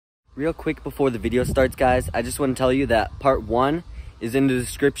Real quick before the video starts, guys, I just want to tell you that part 1 is in the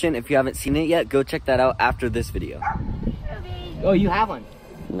description. If you haven't seen it yet, go check that out after this video. Oh, you have one?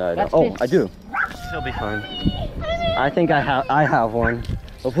 No, I don't. Oh, I do. She'll be fine. I think I have one.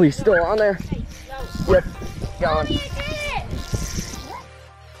 Hopefully he's still on there. Yep, gone.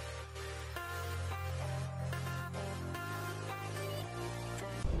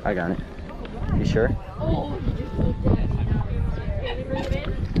 I got it. You sure?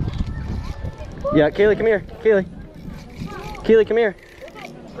 Yeah, Kaylee, come here. Kaylee. Kaylee, come here.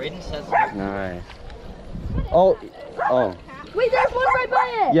 Brayden says nice. Oh. Wait, there's one right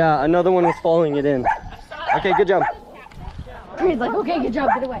by it. Yeah, another one was following it in. Okay, good job. He's like, okay, good job,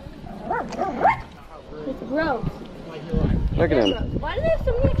 get away. It's gross. Look at him. Why do they have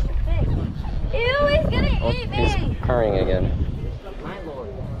so many extra fish? Ew, he's gonna eat me. He's purring again. my lord.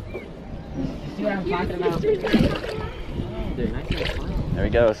 See what I'm talking about? There he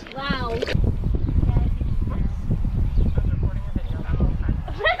goes. Wow.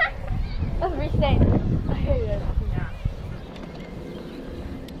 Let's restate.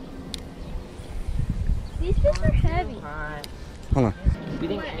 These fish are heavy. Hold on. Do you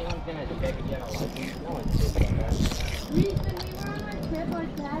think anyone's gonna check if you have a license? No one's doing that.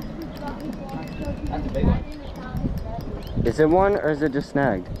 That's a big one. Is it one or is it just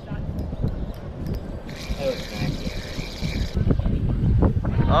snagged?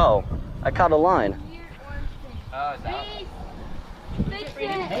 Oh, I caught a line. Oh, is that? Fix it.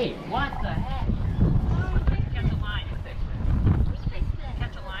 Hey, what the heck? Catch a line.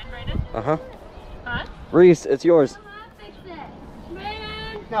 Catch a line, Brayden? Uh-huh. Huh? Reese, it's yours. Fix it.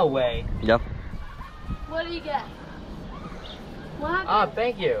 Man. No way. Yep. What do you get? What happened? Oh,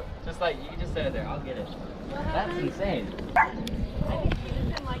 thank you. Just like, you can just set it there. I'll get it. What That's happened? insane. I think he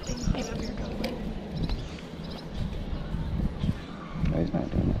didn't like that you came up here going. No, he's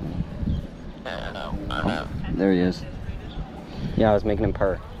not doing that. Oh, there he is. Yeah, I was making him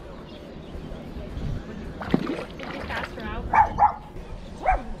purr. Did you cast her out?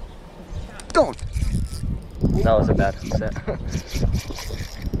 Go! That was a bad set.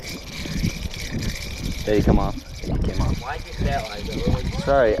 Did he come off? He came off. Why'd you set like that?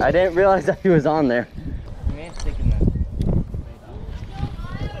 Sorry, I didn't realize that he was on there. You may have taken that.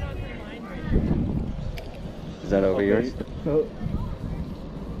 Is that over yours? So,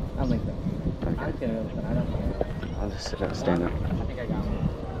 I don't think so. I'm just gonna go with it. I don't know. I'll just sit up, stand up. I think I got one.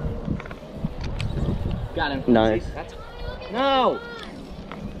 Got him. Nice. That's... No!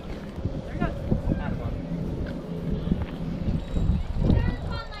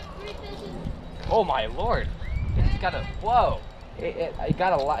 Oh my lord! It just got a... Whoa! It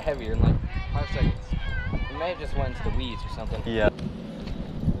got a lot heavier in like 5 seconds. It may have just went into the weeds or something. Yeah.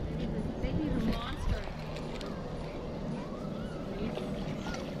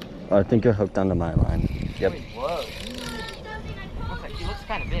 I think you're hooked onto my line. Yep. Wait, whoa. He looks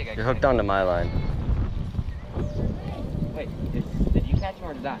kind of big. You're hooked onto my line. Wait, did you catch him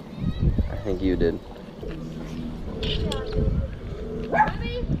or did I? I think you did.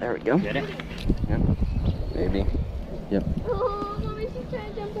 There we go. Did it? Yep. Maybe. Yep. Oh, mommy, she's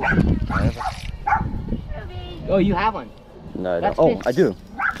trying to jump over. Oh, you have one. No, I don't. That's Oh, fish. I do.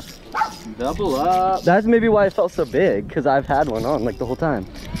 Double up. That's maybe why it felt so big, because I've had one on like the whole time.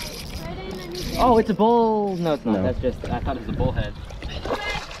 Oh, it's a bull. No, it's not. No. That's just, I thought it was a bullhead.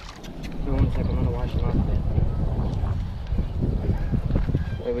 Give me 1 second, I'm gonna wash him off a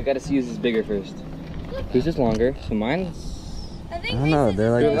bit. Wait, we gotta use this bigger first. This is longer, so mine's... I I don't know,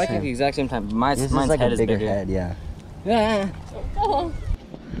 they're like They're the like at same. the exact same time. Mine's This is mine's like head a is bigger bigger. head, yeah. Yeah. Oh.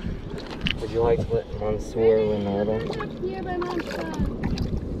 Would you like to let Mansoor Leonardo? Here by mom's son.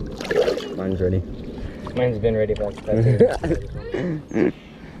 Mine's ready. Mine's been ready for How much fish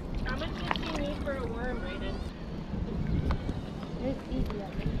do you need for a worm, Brayden? It's easy.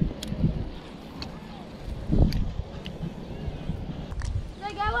 Did I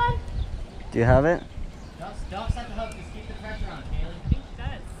get one? Do you have it? Don't set the hook, just keep the pressure on, Kaylee. I think he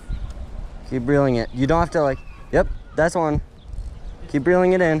does. Keep reeling it. You don't have to like, yep, that's one. Keep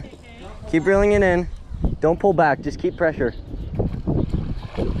reeling it in. Keep reeling it in. Don't pull back, just keep pressure.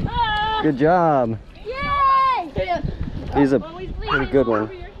 Good job. Yay! He's a pretty good one.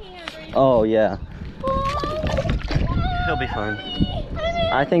 Oh yeah. He'll be fine.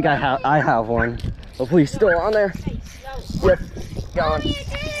 I think I have one. Hopefully he's still on there. Yep. Gone.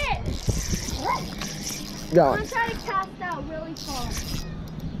 I'm Gone. gonna try to cast out really far.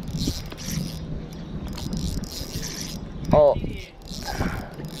 Oh, Good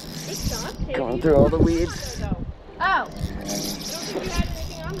job, Katie. going through all the weeds. Oh. Oh. I don't think you had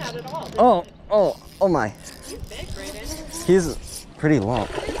anything on that at all. Oh my. He's big, Brayden. He's pretty long.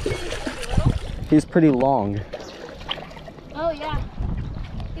 He's pretty long. Oh yeah.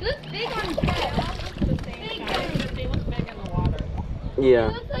 He looks big on his head. Big brain. They look big in the water. Yeah.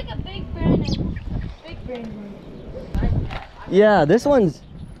 He looks like a big brain. Big brain. Yeah, this one's,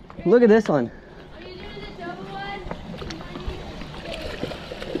 look at this one. Are you doing the double one?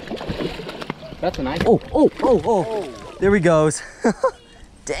 That's a nice. Oh. There he goes. Look at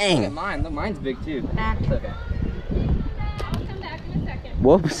Dang. mine. Look, mine's big too. Nah. It's okay. I'll come back in a second.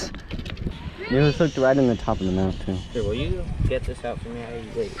 Whoops. You was hooked right in the top of the mouth too. Here, will you get this out for me?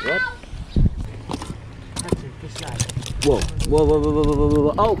 Wait, what? Whoa.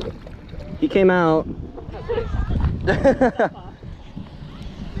 Oh, he came out.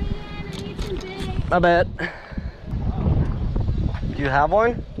 My bad. Do you have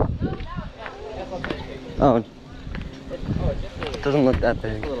one? Oh, it doesn't look that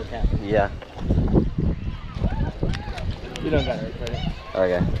big. A little cat. Yeah. You don't got it, right?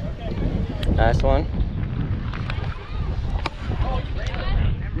 Okay. Nice one.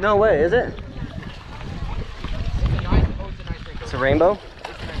 No way, is it? It's a rainbow?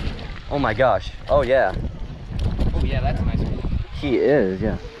 Oh my gosh. Oh yeah. Oh yeah, that's a nice one. He is,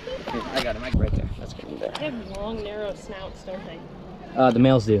 yeah. Here, I got him. Right there. That's good. They have long, narrow snouts, don't they? The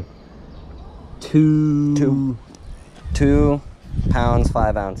males do. 2 pounds,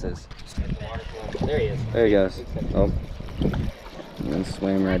 5 ounces. There he is. There he goes. Oh. And then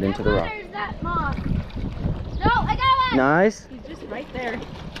swam right into the rock. There's that moth. No, I got one. Nice. He's just right there.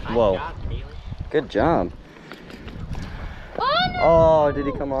 Whoa. Good job. Oh no. Oh, did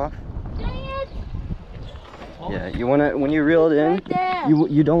he come off? Dang it. Yeah, you wanna, when you reel it in, Right there.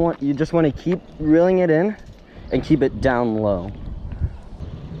 you don't want, you just want to keep reeling it in and keep it down low.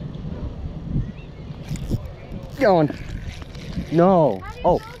 Going. No. How do you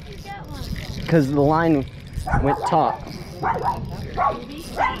Oh, know if you get one? because the line went top.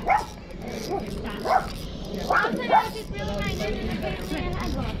 I'm saying I just really might need to get me a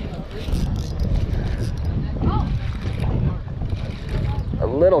head one. A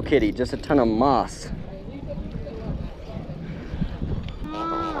little kitty, just a ton of moss.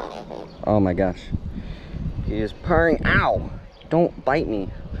 Oh my gosh. He is purring. Ow! Don't bite me.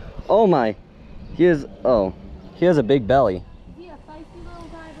 Oh my. He is, oh. He has a big belly. Is he a feisty little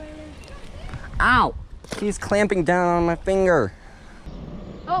vibrator? Ow! He's clamping down on my finger.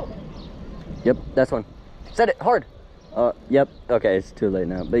 Oh. Yep, that's one. Set it hard. Yep. Okay, it's too late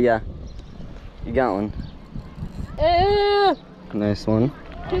now. But yeah, you got one. Nice one.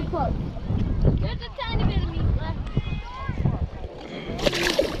 Too close. There's a tiny bit of meat left.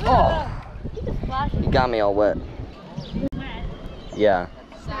 Oh, He just splashed. you got me all wet. Yeah.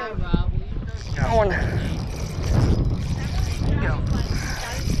 Sorry, Rob. Got one.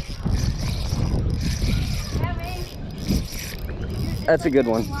 That's a good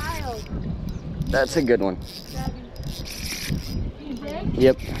one. Wild. That's a good one. You big?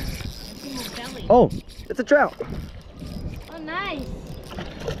 Yep. Oh, it's a trout. Oh, nice.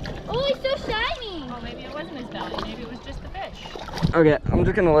 Oh, he's so shiny. Oh, maybe it wasn't his belly. Maybe it was just the fish. Okay, I'm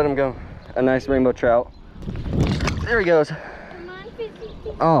just gonna let him go. A nice rainbow trout. There he goes. Come on, fishy.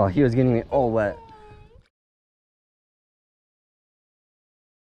 Oh, he was getting me all wet.